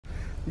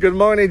Good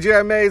morning,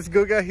 GMA. It's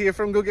Guga here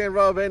from Guga and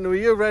Rob, and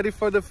we are ready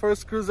for the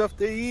first cruise of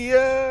the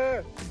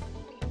year.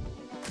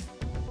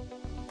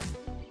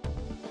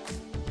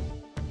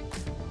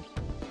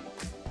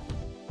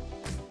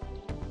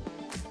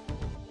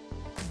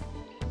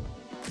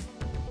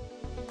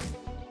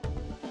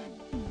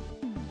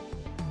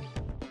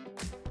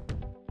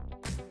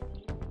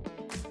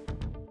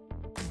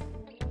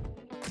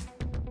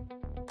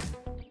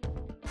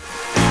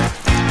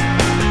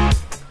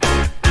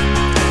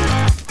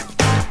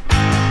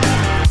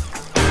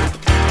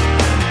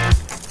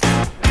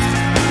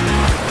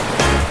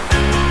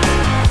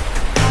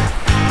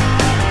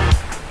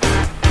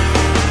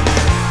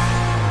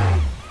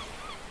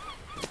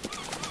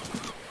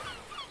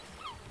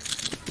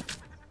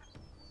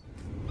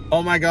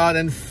 Oh my god,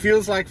 and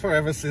feels like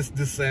forever since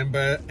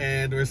December,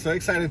 and we're so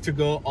excited to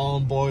go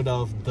on board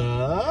of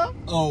the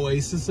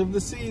Oasis of the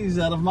Seas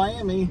out of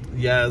Miami.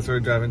 Yes, we're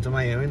driving to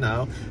Miami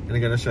now, and I'm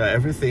gonna show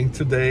everything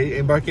today.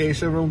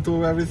 Embarkation, room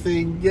tour,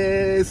 everything.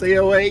 Yay, say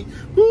away.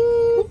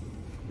 Woo!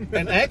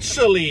 And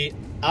actually,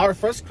 our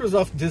first cruise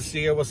of this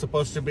year was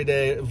supposed to be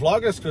the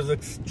Vloggers Cruise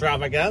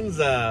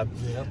Extravaganza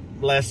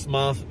last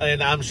month,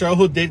 and I'm sure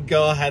who did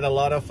go had a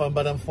lot of fun,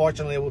 but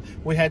unfortunately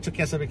we had to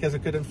cancel because we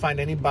couldn't find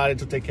anybody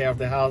to take care of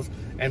the house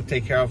and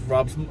take care of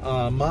Rob's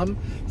mom.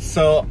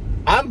 So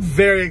I'm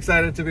very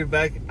excited to be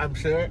back. I'm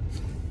sure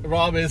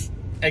Rob is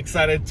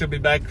excited to be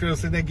back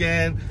cruising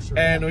again,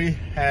 and we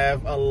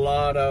have a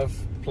lot of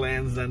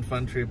plans and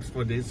fun trips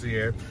for this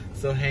year,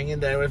 so hang in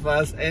there with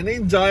us and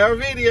enjoy our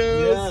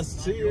videos.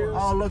 Yes, cheers.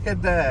 Oh, look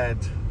at that,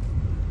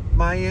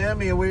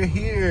 Miami, we're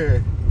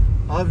here.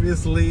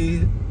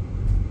 Obviously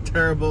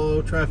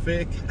terrible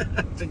traffic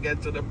to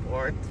get to the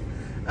port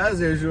as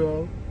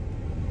usual.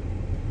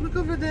 Look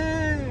over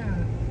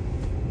there,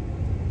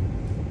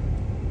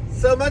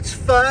 so much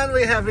fun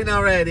we're having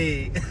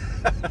already.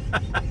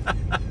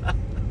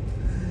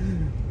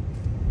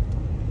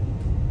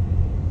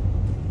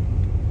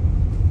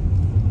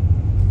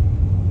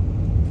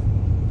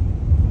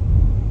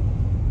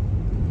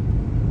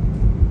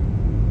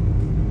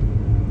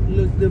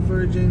 The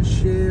Virgin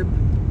ship,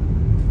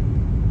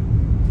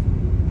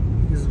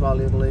 this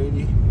valiant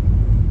lady.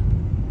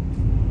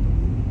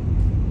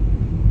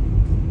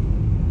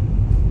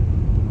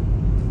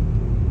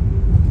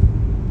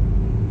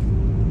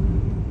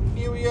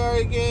 Here we are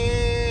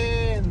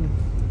again.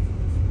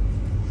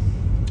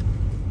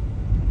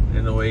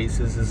 And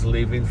Oasis is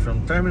leaving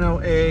from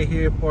Terminal A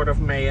here, Port of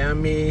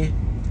Miami.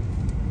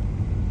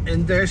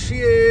 And there she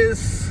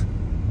is.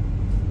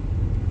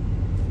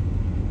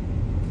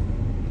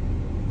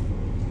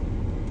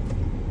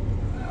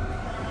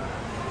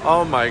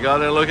 Oh my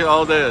god, and look at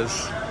all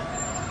this.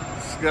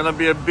 It's gonna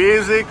be a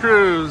busy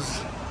cruise.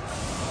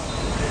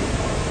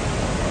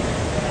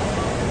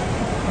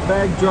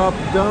 Bag drop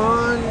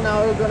done.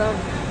 Now we're gonna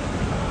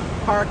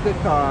park the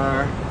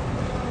car.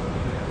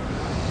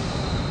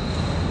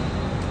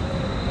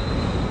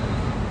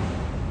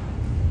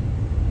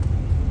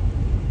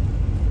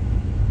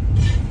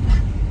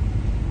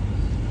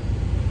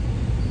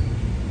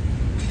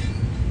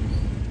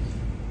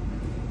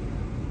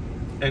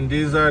 And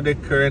these are the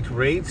current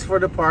rates for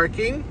the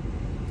parking.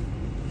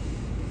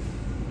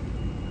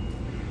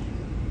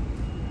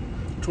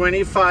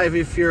 $25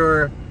 if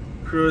your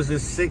cruise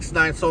is 6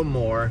 nights or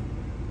more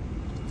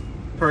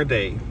per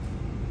day.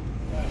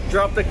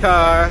 Drop the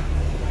car,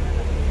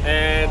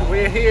 and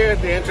we're here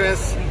at the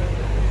entrance.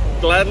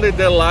 Gladly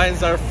the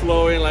lines are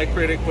flowing like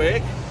pretty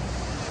quick.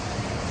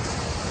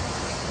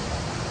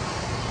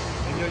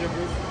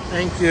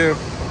 Thank you.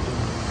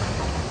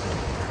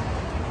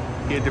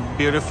 Here, the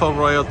beautiful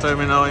Royal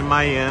Terminal in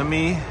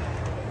Miami.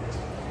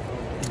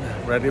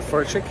 Ready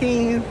for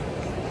check-in.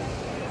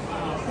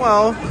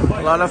 Well,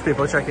 a lot of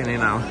people checking in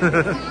now.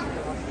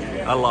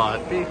 A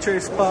lot. Picture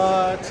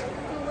spot.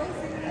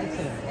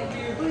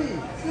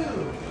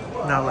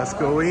 Now let's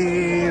go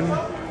in.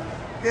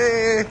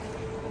 Yay!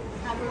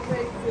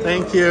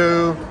 Thank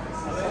you.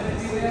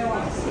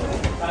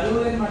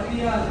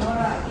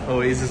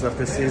 Oasis of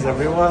the Seas,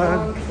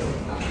 everyone.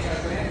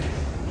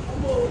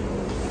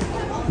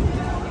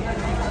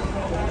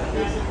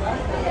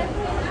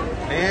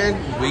 And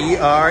we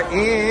are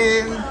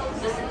in.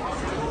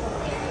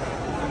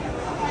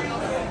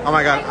 Oh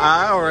my god,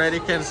 I already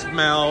can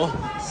smell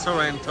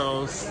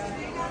Sorrento's.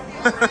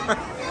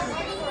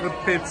 The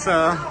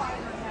pizza.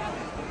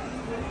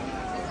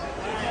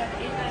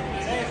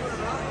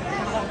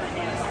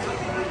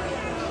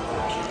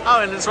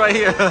 Oh, and it's right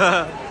here.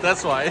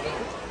 That's why.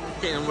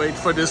 Can't wait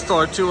for the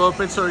store to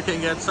open so we can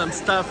get some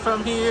stuff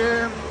from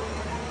here.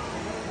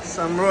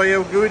 Some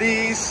royal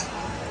goodies.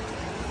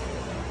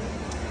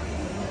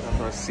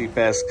 Our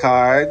CPAS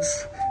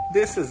cards.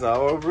 This is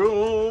our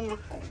room.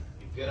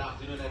 Good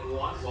afternoon,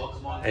 everyone.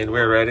 Welcome on. And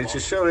we're ready to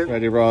show it.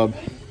 Ready, Rob?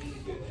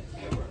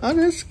 Oh,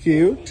 that's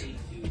cute.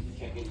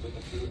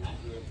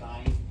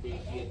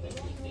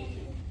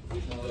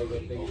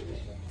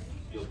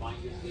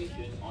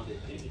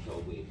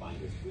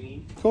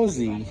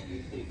 Cozy.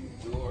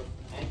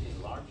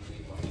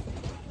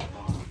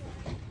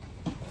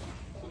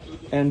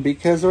 And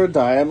because we're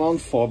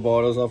diamond, 4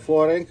 bottles of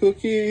water and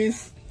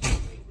cookies.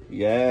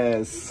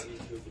 Yes.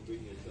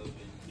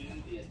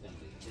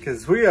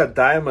 Because we are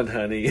diamond,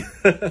 honey.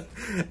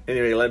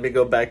 Anyway, let me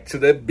go back to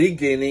the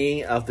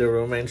beginning of the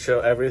room and show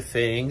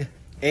everything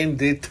in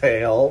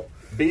detail.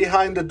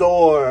 Behind the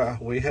door,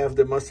 we have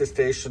the muster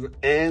station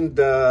and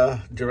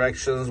the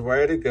directions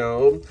where to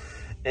go.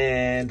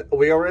 And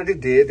we already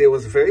did. It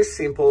was very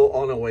simple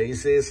on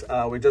Oasis.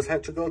 We just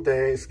had to go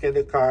there, scan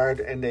the card,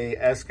 and they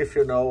ask if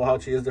you know how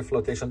to use the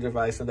flotation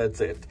device, and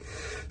that's it.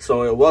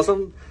 So it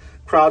wasn't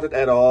crowded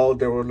at all.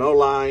 There were no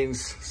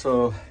lines,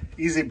 so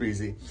easy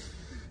breezy.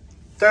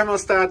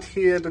 Thermostat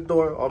here at the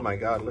door. Oh my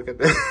God, look at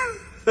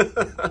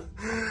that.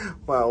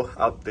 Well,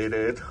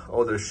 outdated,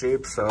 older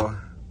shape, so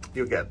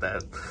you get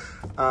that.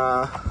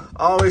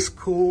 Always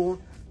cool.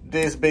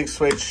 This big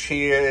switch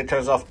here, it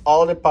turns off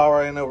all the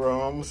power in the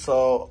room,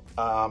 so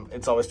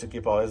it's always to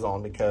keep always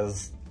on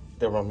because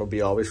the room will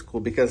be always cool,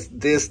 because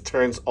this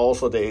turns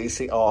also the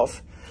AC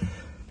off,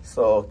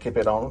 so keep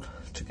it on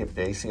to keep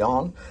the AC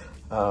on.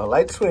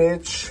 Light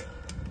switch,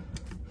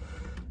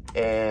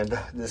 and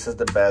this is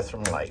the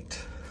bathroom light.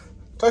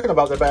 Talking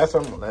about the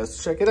bathroom,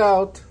 let's check it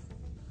out.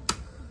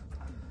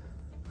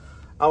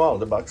 Oh well,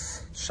 the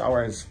box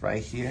shower is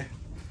right here,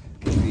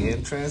 the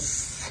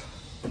entrance.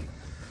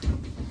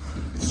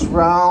 It's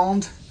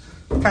round,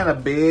 kind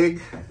of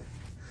big.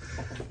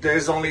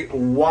 There's only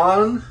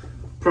one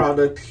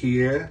product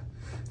here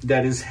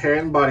that is hair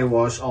and body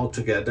wash all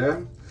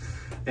together.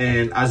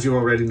 And as you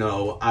already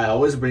know, I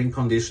always bring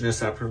conditioner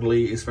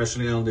separately,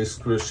 especially on these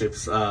cruise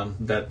ships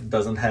that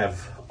doesn't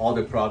have all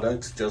the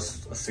products,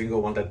 just a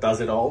single one that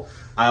does it all.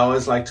 I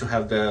always like to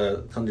have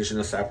the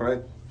conditioner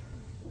separate.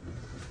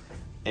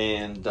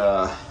 And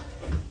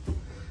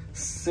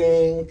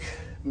sink,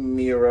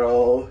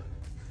 mirror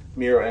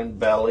and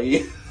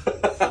belly.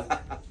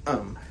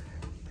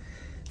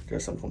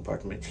 There's some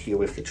compartment here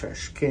with the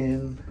trash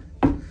can,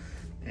 and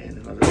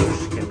another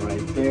trash can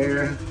right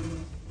there.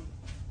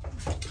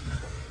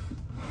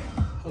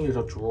 A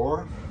little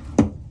drawer.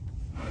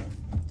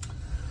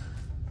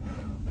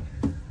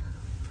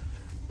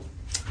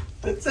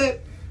 That's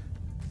it.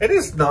 It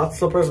is not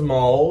super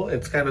small.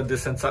 It's kind of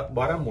decent,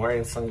 but I'm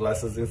wearing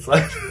sunglasses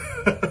inside.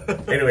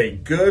 Anyway,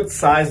 good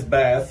sized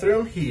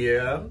bathroom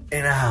here.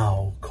 And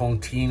now,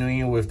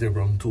 continuing with the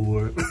room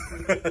tour.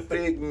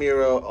 Big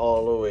mirror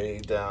all the way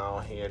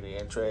down here, the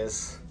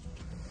entrance.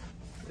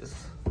 There's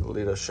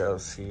little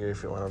shelves here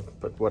if you want to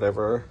put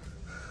whatever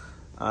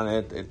on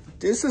it.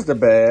 This is the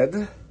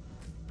bed.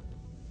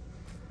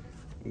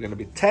 I'm gonna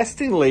be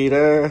testing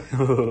later.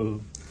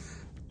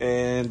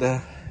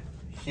 And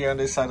here on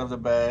this side of the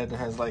bed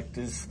has like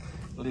these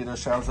little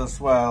shelves as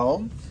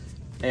well,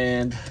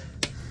 and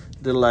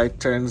the light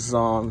turns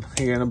on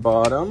here in the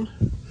bottom.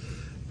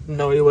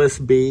 No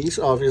USBs,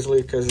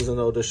 obviously, because it's an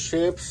older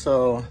ship,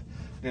 so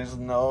there's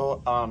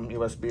no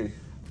USB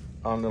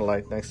on the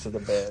light next to the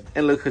bed.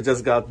 And look who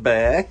just got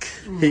back.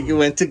 He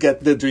went to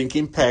get the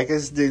drinking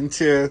package, didn't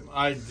you?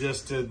 I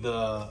just did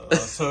the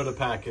soda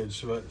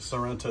package, but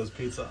Sorrento's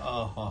pizza.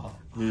 Oh,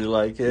 you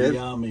like it?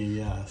 Yummy,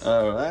 yes.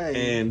 All right.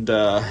 And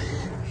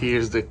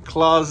here's the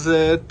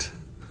closet.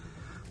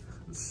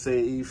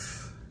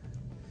 Safe,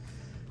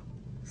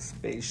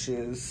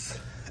 spacious,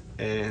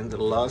 and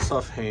lots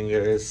of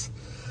hangers.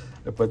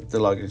 I put the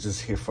luggages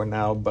here for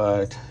now,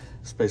 but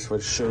space for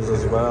shoes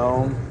as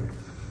well.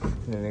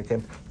 And then you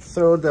can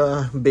throw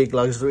the big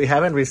luggage. We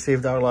haven't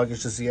received our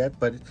luggages yet,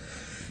 but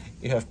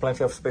you have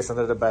plenty of space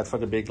under the bed for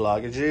the big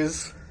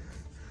luggages.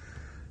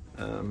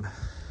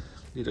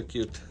 Little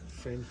cute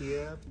frame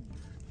here.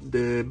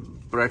 The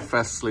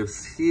breakfast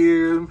slips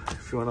here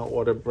if you want to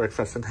order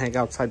breakfast and hang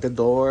outside the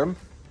door.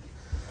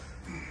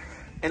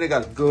 And I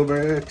got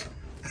Gilbert.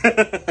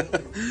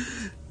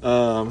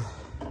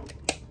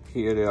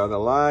 Here they are, the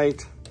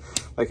light.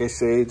 Like I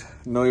said,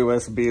 no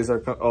USBs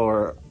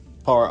or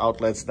power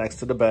outlets next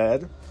to the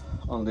bed.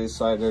 On this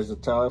side there's a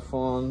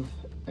telephone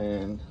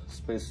and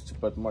space to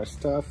put more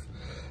stuff.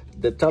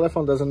 The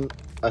telephone doesn't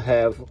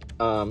have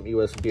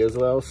USB as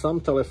well.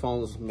 Some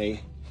telephones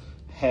may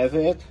have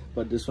it,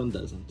 but this one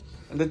doesn't.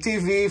 And the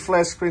TV,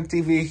 flat screen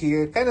TV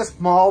here, kind of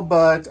small,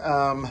 but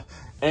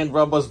and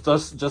Rob was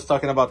just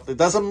talking about it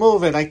doesn't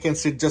move, and I can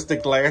see just the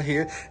glare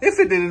here. If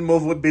it didn't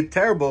move, it would be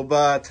terrible,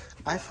 but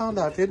I found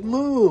out it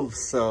moves,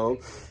 so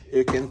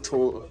you can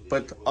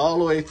put all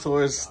the way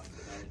towards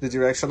the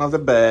direction of the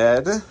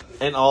bed,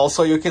 and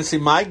also you can see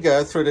my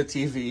gut through the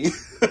TV.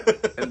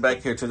 And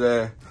back here to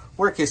the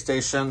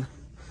workstation.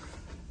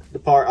 The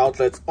power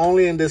outlets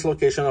only in this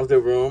location of the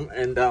room,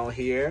 and down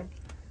here.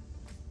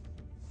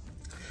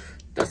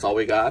 That's all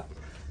we got.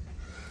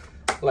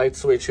 Light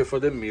switch here for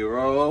the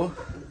mirror.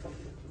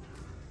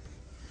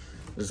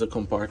 There's a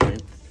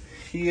compartment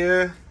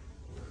here.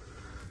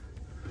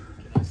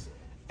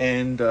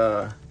 And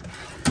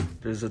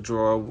there's a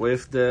drawer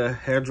with the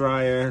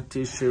hairdryer,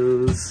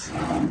 tissues,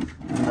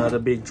 another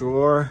big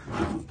drawer,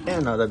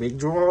 another big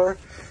drawer,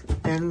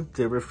 and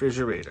the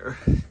refrigerator.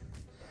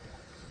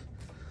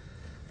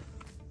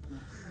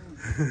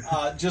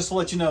 Just to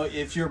let you know,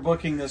 if you're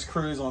booking this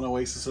cruise on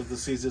Oasis of the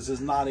Seas, this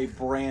is not a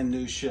brand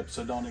new ship,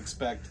 so don't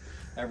expect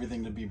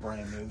everything to be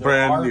brand new.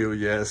 There are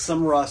yes.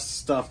 some rust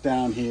stuff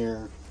down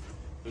here.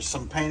 There's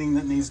some painting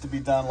that needs to be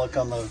done. Look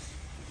on the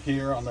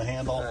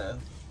handle.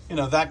 You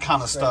know, that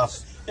kind of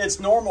stuff.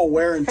 It's normal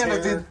wear and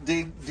tear. Kind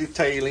of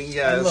detailing,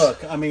 yes. And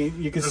look, I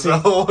mean, you can see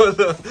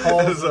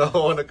there's a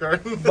hole in the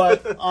curtain.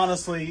 But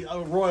honestly,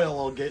 Royal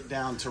will get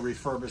down to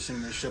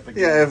refurbishing the ship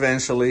again. Yeah,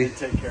 eventually. And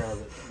take care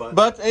of it.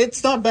 But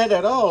it's not bad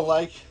at all,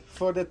 like,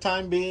 for the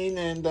time being.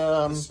 And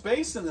the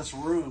space in this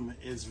room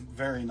is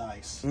very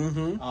nice.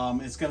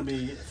 It's going to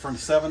be, for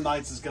 7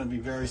 nights, it's going to be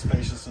very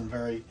spacious and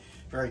very,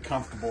 very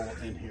comfortable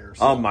in here.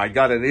 So. Oh my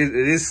God, it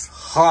is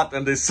hot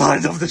on this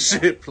side of the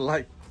ship,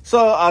 like.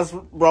 So, as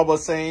Rob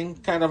was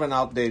saying, kind of an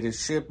outdated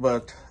ship,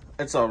 but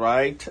it's all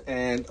right.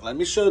 And let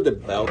me show the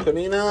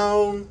balcony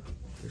now.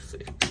 Let's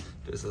see.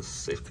 There's a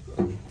safety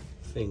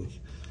thing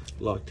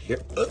locked here.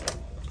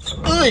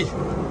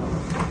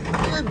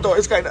 The door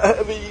is kind of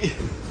heavy.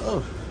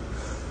 Oh.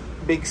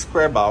 Big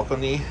square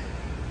balcony.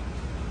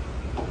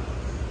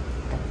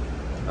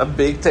 A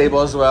big table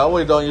as well.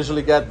 We don't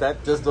usually get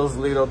that, just those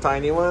little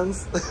tiny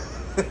ones.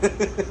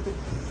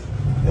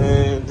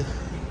 And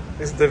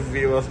it's the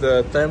view of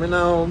the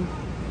terminal.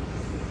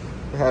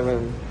 We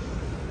haven't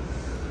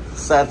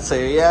set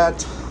sail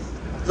yet.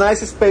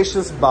 Nice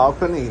spacious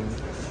balcony,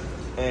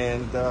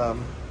 and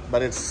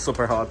but it's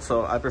super hot,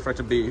 so I prefer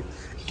to be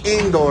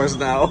indoors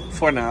now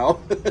for now.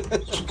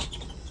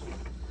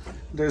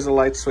 There's a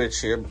light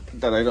switch here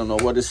that I don't know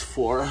what it's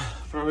for.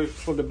 Probably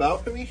for the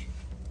balcony.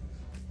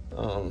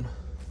 I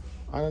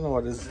don't know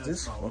what is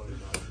this for.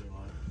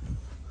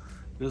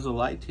 There's a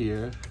light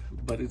here,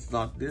 but it's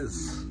not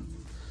this.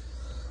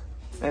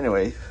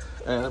 Anyway,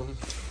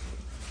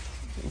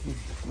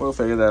 we'll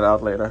figure that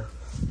out later.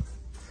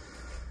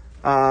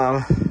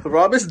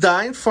 Rob is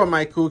dying for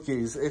my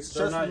cookies.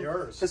 They're not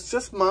yours. It's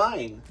just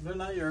mine. They're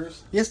not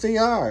yours. Yes, they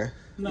are.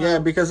 No. Yeah,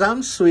 because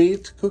I'm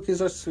sweet.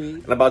 Cookies are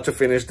sweet. I'm about to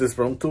finish this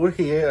room tour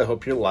here. I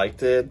hope you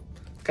liked it.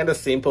 Kind of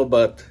simple,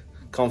 but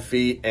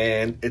comfy,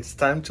 and it's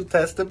time to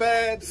test the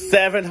bed.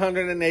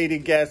 780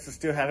 guests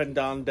still haven't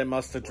done the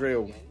muster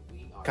drill.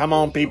 Come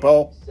on,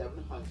 people.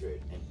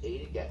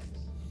 780 guests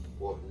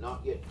who have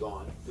not yet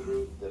gone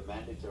through the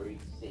mandatory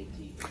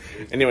safety.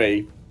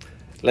 Anyway,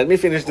 let me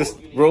finish this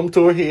room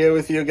tour here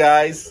with you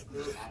guys.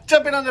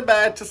 Jumping on the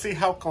bed to see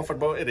how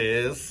comfortable it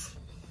is.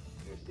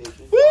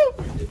 Woo!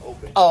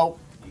 Oh,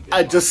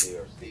 I just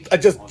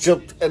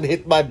jumped and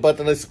hit my butt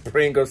on a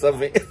spring or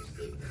something.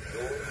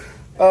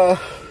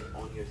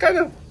 Kind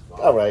of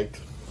all right.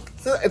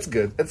 So it's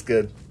good. It's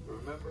good.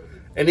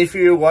 And if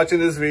you're watching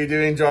this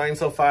video, enjoying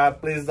so far,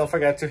 please don't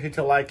forget to hit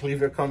your like,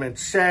 leave your comment,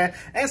 share,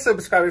 and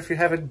subscribe if you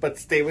haven't, but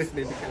stay with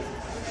me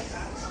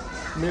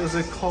because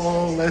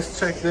musical. Let's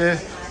check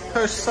the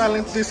Hush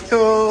Silent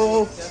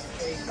Disco.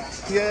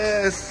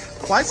 Yes.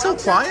 Why so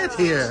quiet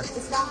here?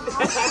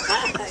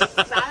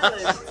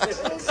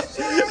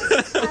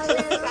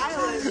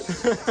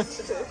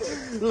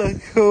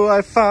 Look who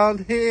I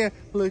found here.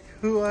 Look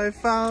who I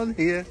found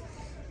here.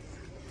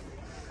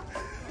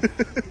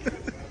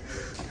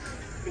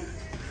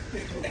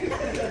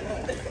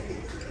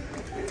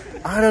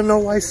 I don't know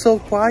why it's so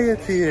quiet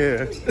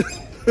here.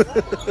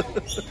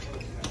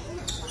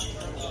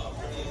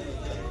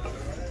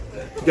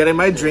 Getting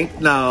my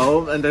drink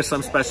now, and there's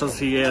some specials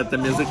here at the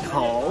music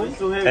hall.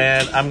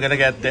 And I'm gonna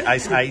get the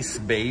Ice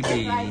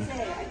Baby.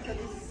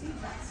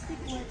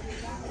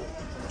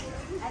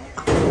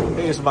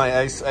 Here's my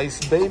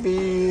Ice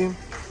Baby.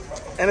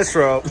 And a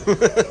straw.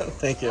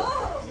 Thank you.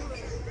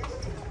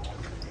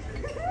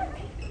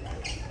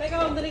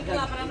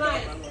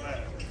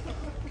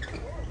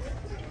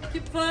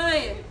 Keep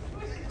playing.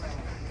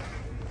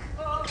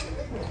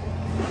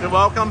 The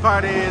welcome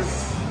party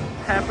is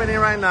happening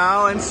right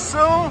now, and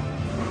soon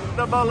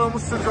the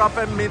balloons to drop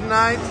at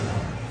midnight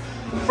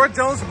for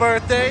John's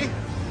birthday.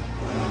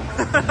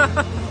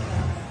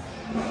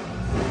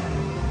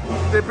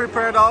 They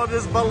prepared all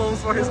these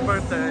balloons for his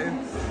birthday.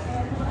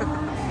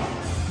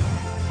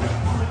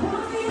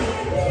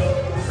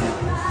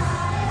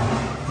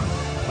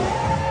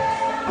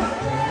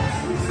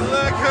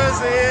 Look who's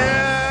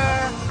here!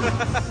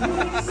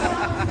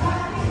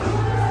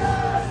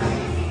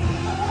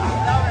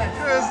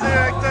 Cruise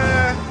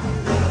director!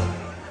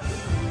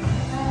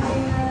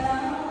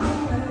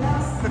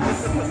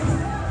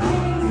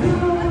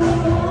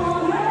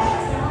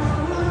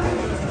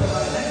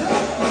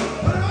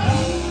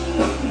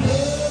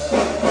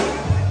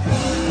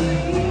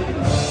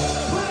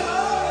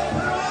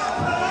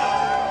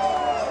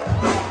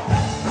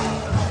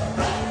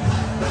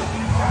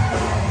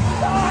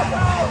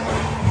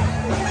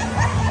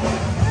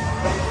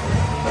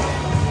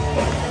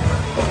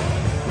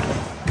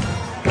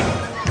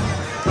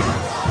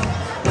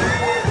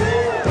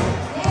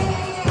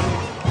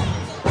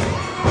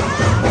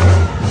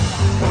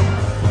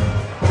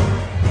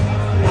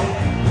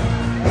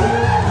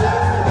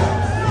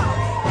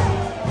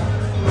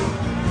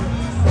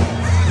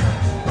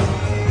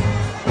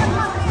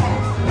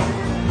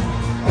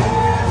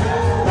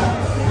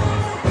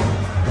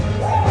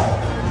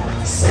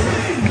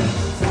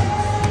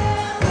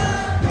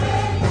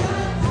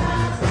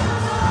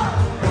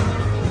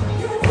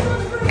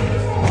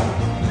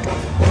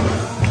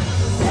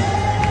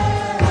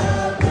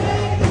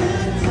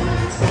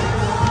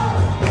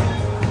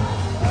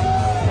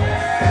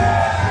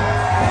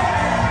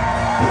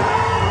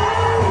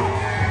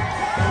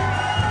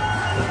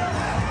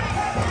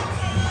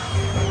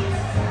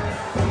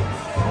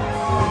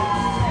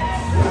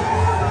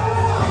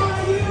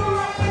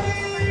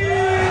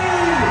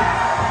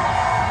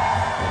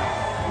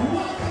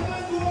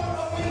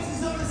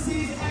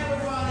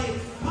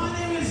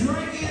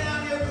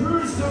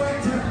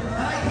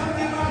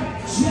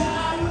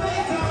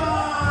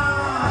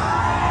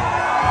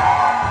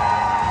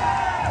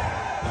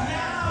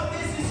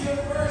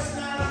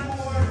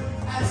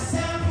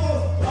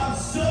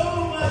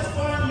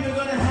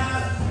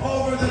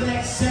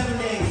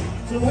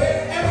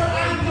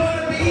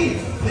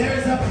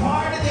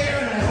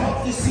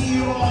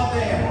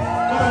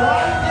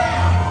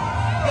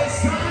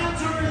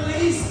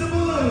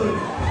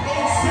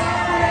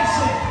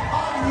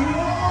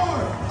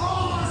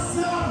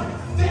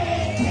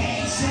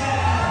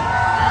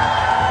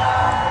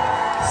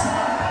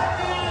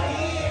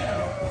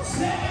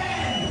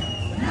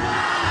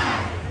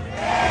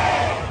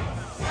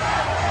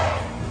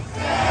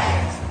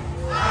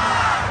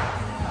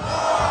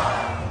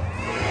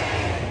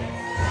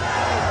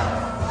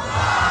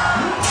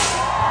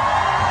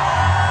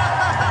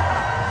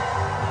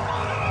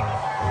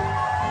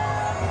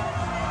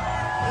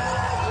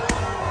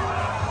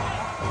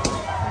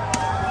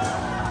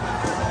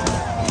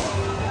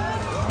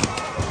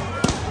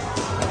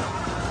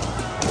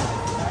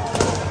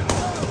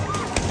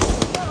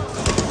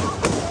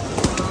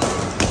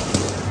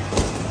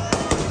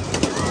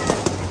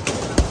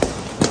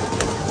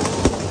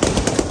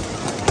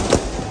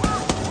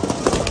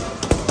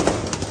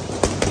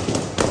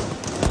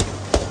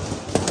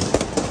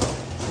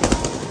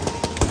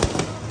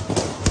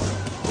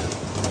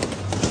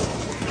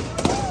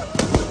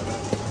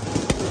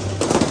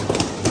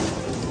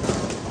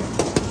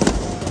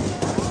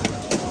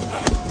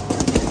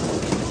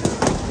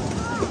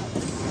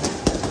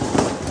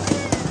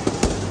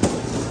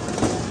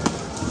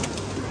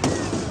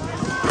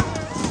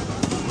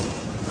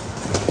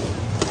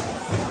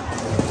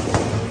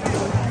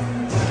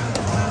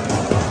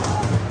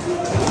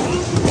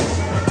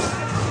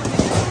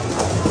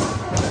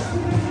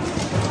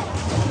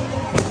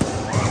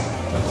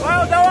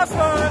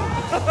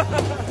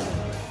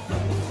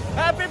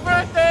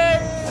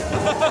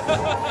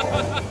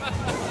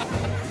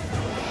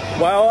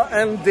 Well,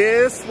 and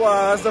this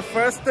was the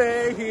first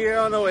day here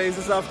on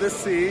Oasis of the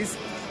Seas.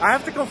 I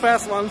have to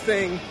confess one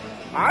thing.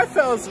 I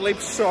fell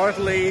asleep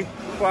shortly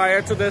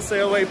prior to the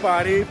sail away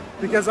party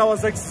because I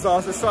was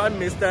exhausted, so I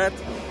missed that.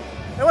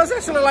 It was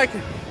actually like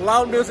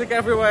loud music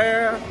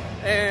everywhere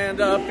and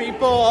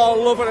people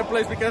all over the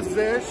place because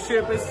this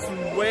ship is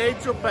way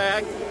too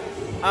packed.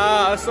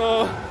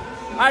 So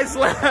I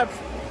slept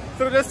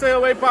through the sail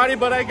away party,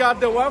 but I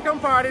got the welcome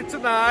party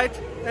tonight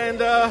and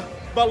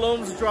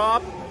balloons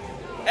drop.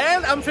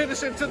 And I'm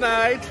finishing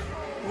tonight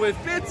with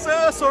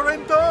pizza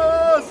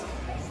Sorrentos.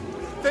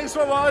 Thanks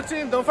for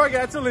watching. Don't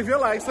forget to leave your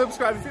like,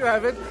 subscribe if you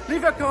haven't,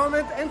 leave a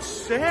comment and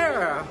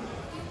share.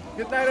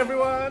 Good night,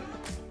 everyone.